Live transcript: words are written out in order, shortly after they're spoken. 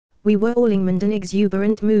We were all in an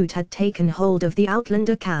exuberant mood had taken hold of the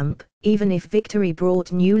Outlander camp, even if victory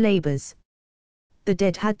brought new labors. The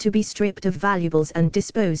dead had to be stripped of valuables and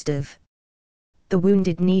disposed of. The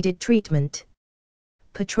wounded needed treatment.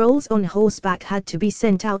 Patrols on horseback had to be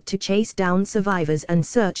sent out to chase down survivors and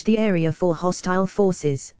search the area for hostile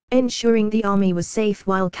forces, ensuring the army was safe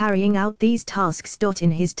while carrying out these tasks.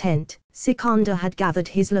 In his tent, Sikander had gathered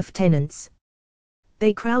his lieutenants.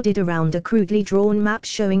 They crowded around a crudely drawn map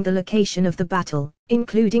showing the location of the battle,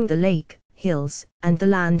 including the lake, hills, and the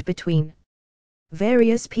land between.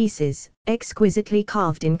 Various pieces, exquisitely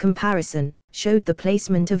carved in comparison, showed the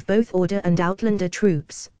placement of both Order and Outlander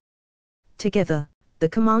troops. Together, the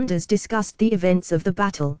commanders discussed the events of the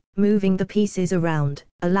battle, moving the pieces around,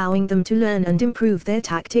 allowing them to learn and improve their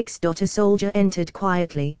tactics. A soldier entered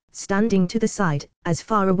quietly, standing to the side, as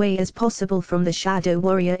far away as possible from the shadow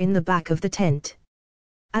warrior in the back of the tent.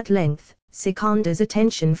 At length, Sikander's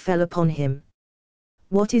attention fell upon him.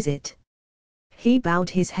 "What is it?" He bowed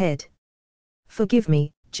his head. "Forgive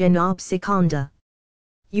me, Janab Sikander.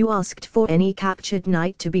 You asked for any captured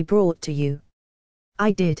knight to be brought to you.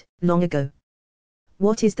 I did, long ago.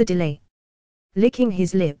 What is the delay?" Licking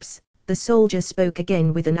his lips, the soldier spoke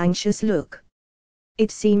again with an anxious look. "It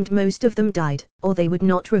seemed most of them died, or they would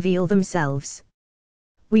not reveal themselves.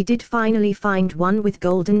 We did finally find one with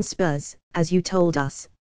golden spurs, as you told us.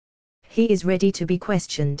 He is ready to be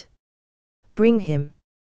questioned. Bring him."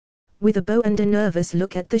 With a bow and a nervous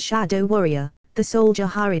look at the shadow warrior, the soldier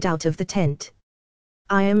hurried out of the tent.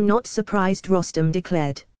 "I am not surprised," Rostam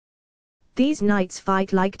declared. "These knights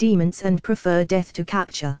fight like demons and prefer death to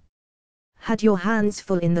capture. Had your hands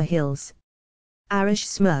full in the hills?" Arash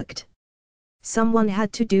smirked. "Someone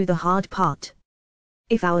had to do the hard part.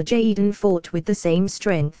 If our Jaden fought with the same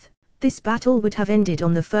strength, this battle would have ended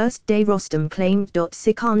on the first day," Rostam claimed.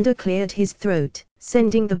 Sikander cleared his throat,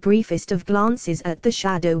 sending the briefest of glances at the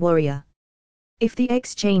shadow warrior. If the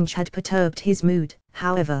exchange had perturbed his mood,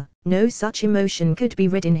 however, no such emotion could be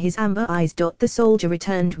read in his amber eyes. The soldier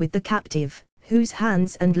returned with the captive, whose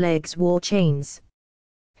hands and legs wore chains.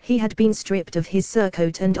 He had been stripped of his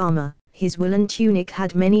surcoat and armor, his woolen tunic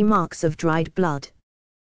had many marks of dried blood.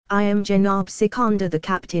 "I am Janab Sikander," the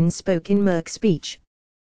captain spoke in Merc speech.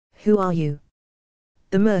 "Who are you?"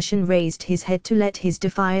 The Mercian raised his head to let his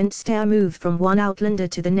defiant stare move from one outlander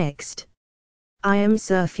to the next. "I am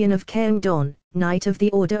Surfian of Kaemdon, Knight of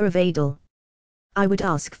the Order of Adel. I would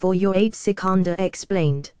ask for your aid," Sikander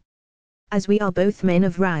explained. "As we are both men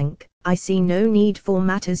of rank, I see no need for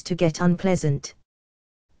matters to get unpleasant."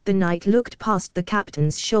 The knight looked past the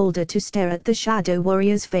captain's shoulder to stare at the shadow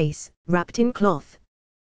warrior's face, wrapped in cloth.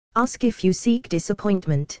 "Ask if you seek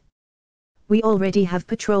disappointment. We already have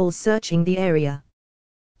patrols searching the area.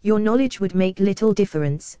 Your knowledge would make little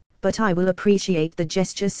difference, but I will appreciate the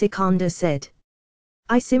gesture," Sikander said.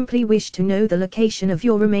 "I simply wish to know the location of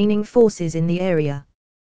your remaining forces in the area.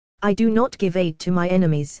 I do not give aid to my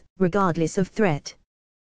enemies, regardless of threat."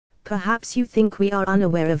 "Perhaps you think we are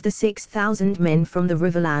unaware of the 6,000 men from the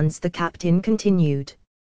Riverlands," the captain continued.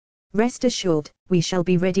 "Rest assured, we shall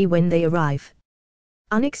be ready when they arrive."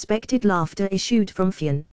 Unexpected laughter issued from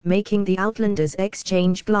Fionn, making the outlanders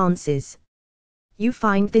exchange glances. "You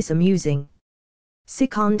find this amusing?"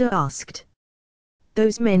 Sikander asked.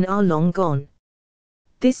 "Those men are long gone.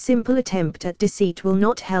 This simple attempt at deceit will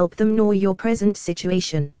not help them nor your present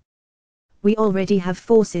situation. We already have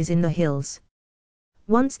forces in the hills.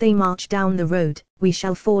 Once they march down the road, we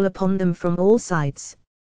shall fall upon them from all sides."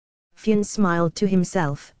 Fionn smiled to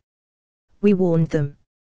himself. "We warned them.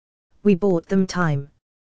 We bought them time."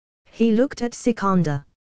 He looked at Sikander.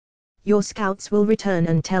 "Your scouts will return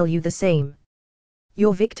and tell you the same.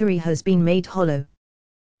 Your victory has been made hollow.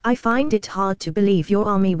 I find it hard to believe your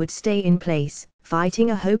army would stay in place, fighting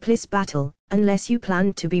a hopeless battle, unless you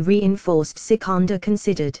planned to be reinforced," Sikander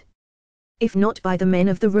considered. "If not by the men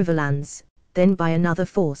of the Riverlands, then by another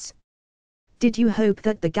force. Did you hope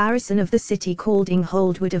that the garrison of the city called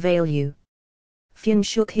Inghold would avail you?" Fionn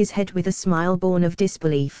shook his head with a smile born of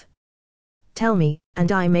disbelief. "Tell me,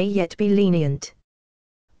 and I may yet be lenient.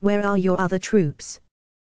 Where are your other troops?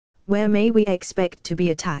 Where may we expect to be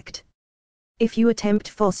attacked? If you attempt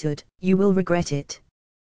falsehood, you will regret it."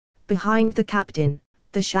 Behind the captain,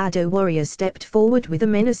 the shadow warrior stepped forward with a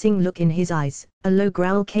menacing look in his eyes. A low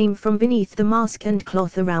growl came from beneath the mask and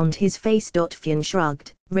cloth around his face. Fionn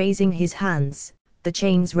shrugged, raising his hands. The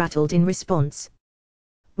chains rattled in response.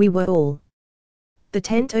 "We were all." The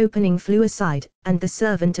tent opening flew aside, and the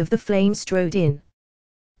servant of the flame strode in.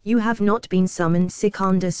 "You have not been summoned,"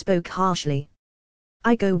 Sikander spoke harshly.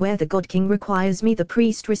 "I go where the God King requires me," the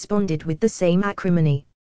priest responded with the same acrimony.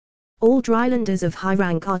 All Drylanders of high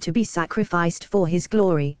rank are to be sacrificed for his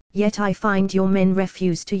glory, yet I find your men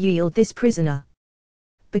refuse to yield this prisoner.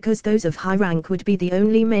 Because those of high rank would be the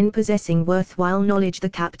only men possessing worthwhile knowledge, the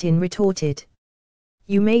captain retorted.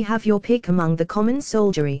 You may have your pick among the common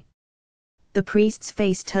soldiery. The priest's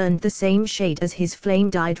face turned the same shade as his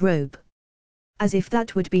flame-dyed robe. As if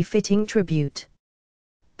that would be fitting tribute.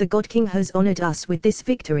 The God King has honored us with this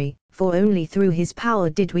victory, for only through his power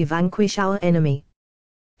did we vanquish our enemy.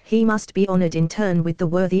 He must be honored in turn with the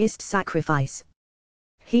worthiest sacrifice.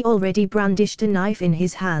 He already brandished a knife in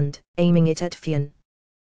his hand, aiming it at Fionn.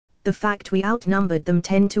 The fact we outnumbered them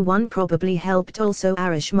 10-1 probably helped also,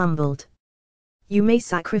 Arash mumbled. You may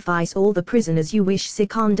sacrifice all the prisoners you wish,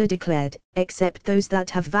 Sikander declared, except those that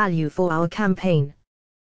have value for our campaign.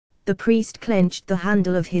 The priest clenched the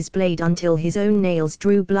handle of his blade until his own nails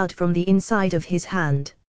drew blood from the inside of his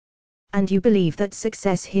hand. And you believe that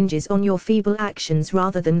success hinges on your feeble actions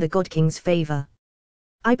rather than the God King's favor.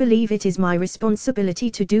 I believe it is my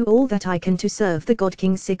responsibility to do all that I can to serve the God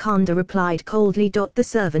King, Sikander replied coldly. The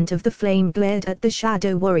servant of the flame glared at the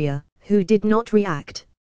shadow warrior, who did not react.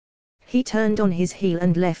 He turned on his heel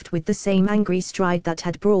and left with the same angry stride that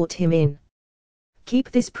had brought him in.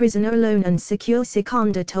 Keep this prisoner alone and secure,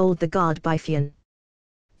 Sikander told the guard by Fionn.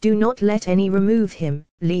 Do not let any remove him,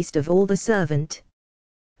 least of all the servant.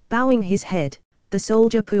 Bowing his head, the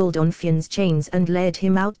soldier pulled on Fionn's chains and led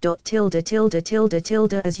him out.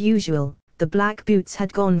 As usual, the Black Boots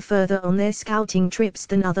had gone further on their scouting trips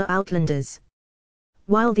than other Outlanders.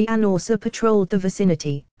 While the Anorsa patrolled the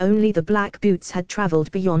vicinity, only the Black Boots had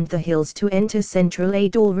traveled beyond the hills to enter central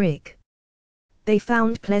Adalric. They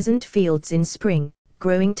found pleasant fields in spring,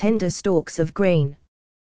 growing tender stalks of grain.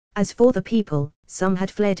 As for the people, some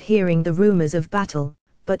had fled hearing the rumors of battle,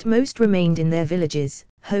 but most remained in their villages,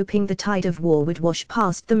 hoping the tide of war would wash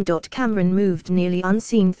past them. Cameron moved nearly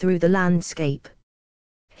unseen through the landscape.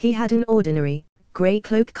 He had an ordinary, grey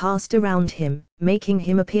cloak cast around him, making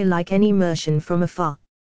him appear like any Mercian from afar.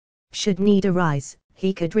 Should need arise,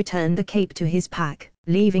 he could return the cape to his pack,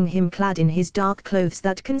 leaving him clad in his dark clothes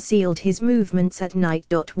that concealed his movements at night.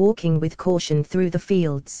 Walking with caution through the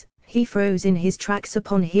fields, he froze in his tracks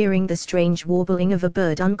upon hearing the strange warbling of a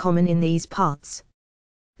bird uncommon in these parts.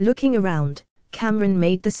 Looking around, Cameron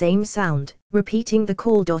made the same sound, repeating the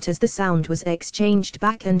call. As the sound was exchanged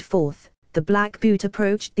back and forth, the Black Boot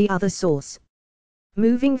approached the other source.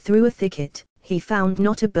 Moving through a thicket, he found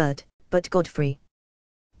not a bird, but Godfrey.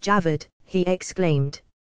 Javed, he exclaimed.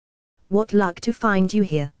 What luck to find you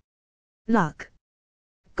here. Luck.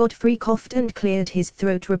 Godfrey coughed and cleared his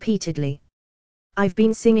throat repeatedly. I've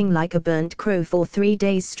been singing like a burnt crow for 3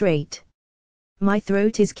 days straight. My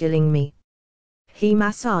throat is killing me. He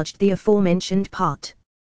massaged the aforementioned part.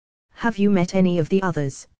 Have you met any of the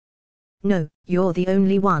others? No, you're the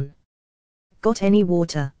only one. Got any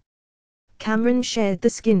water? Cameron shared the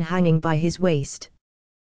skin hanging by his waist.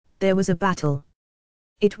 There was a battle.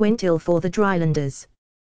 It went ill for the Drylanders.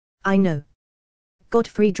 I know.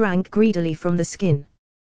 Godfrey drank greedily from the skin.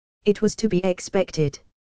 It was to be expected.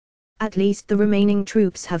 At least the remaining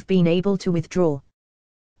troops have been able to withdraw.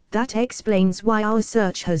 That explains why our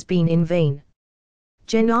search has been in vain.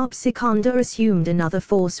 Jenab Sikander assumed another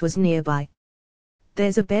force was nearby.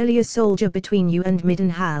 There's barely a soldier between you and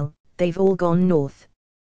Middenhall, they've all gone north.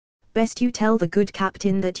 Best you tell the good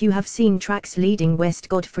captain that you have seen tracks leading west,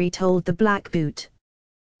 Godfrey told the Black Boot.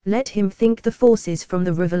 Let him think the forces from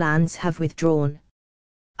the Riverlands have withdrawn.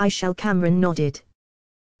 I shall. Cameron nodded.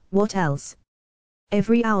 What else?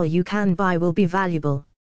 Every hour you can buy will be valuable.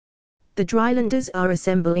 The Drylanders are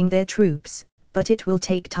assembling their troops, but it will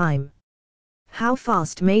take time. How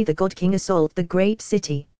fast may the God King assault the great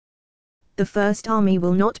city? The first army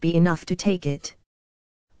will not be enough to take it.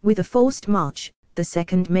 With a forced march, the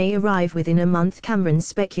second may arrive within a month, Cameron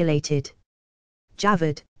speculated.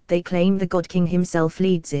 Javed, they claim the God King himself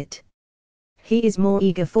leads it. He is more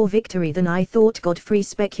eager for victory than I thought, Godfrey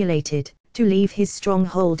speculated, to leave his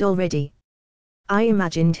stronghold already. I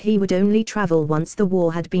imagined he would only travel once the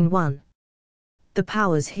war had been won. The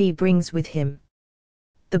powers he brings with him.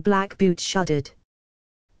 The Black Boot shuddered.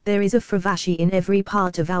 There is a Fravashi in every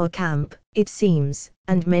part of our camp, it seems,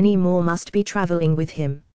 and many more must be traveling with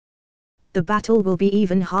him. The battle will be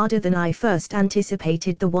even harder than I first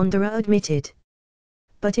anticipated, the Wanderer admitted.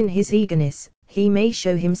 But in his eagerness, he may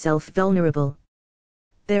show himself vulnerable.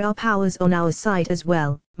 There are powers on our side as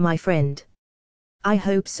well, my friend. I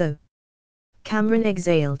hope so. Cameron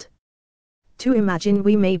exhaled. To imagine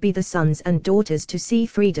we may be the sons and daughters to see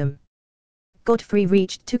freedom. Godfrey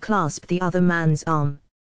reached to clasp the other man's arm.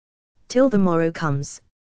 Till the morrow comes.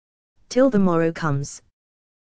 Till the morrow comes.